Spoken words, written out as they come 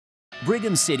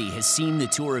Brigham City has seen the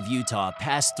Tour of Utah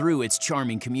pass through its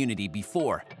charming community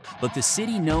before, but the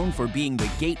city known for being the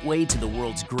gateway to the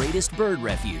world's greatest bird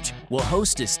refuge will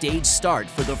host a staged start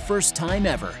for the first time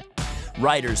ever.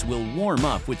 Riders will warm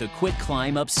up with a quick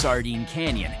climb up Sardine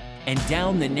Canyon and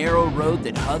down the narrow road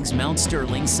that hugs Mount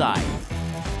Sterling's side.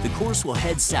 The course will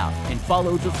head south and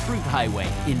follow the Fruit Highway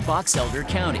in Box Elder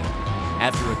County.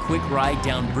 After a quick ride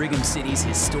down Brigham City's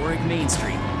historic Main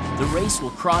Street, the race will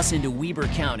cross into Weber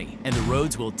County and the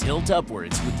roads will tilt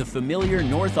upwards with the familiar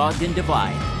North Ogden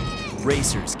Divide.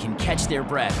 Racers can catch their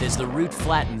breath as the route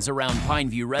flattens around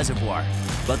Pineview Reservoir,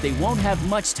 but they won't have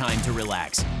much time to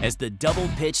relax as the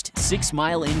double-pitched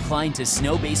 6-mile incline to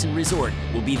Snowbasin Resort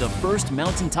will be the first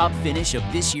mountaintop finish of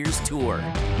this year's tour.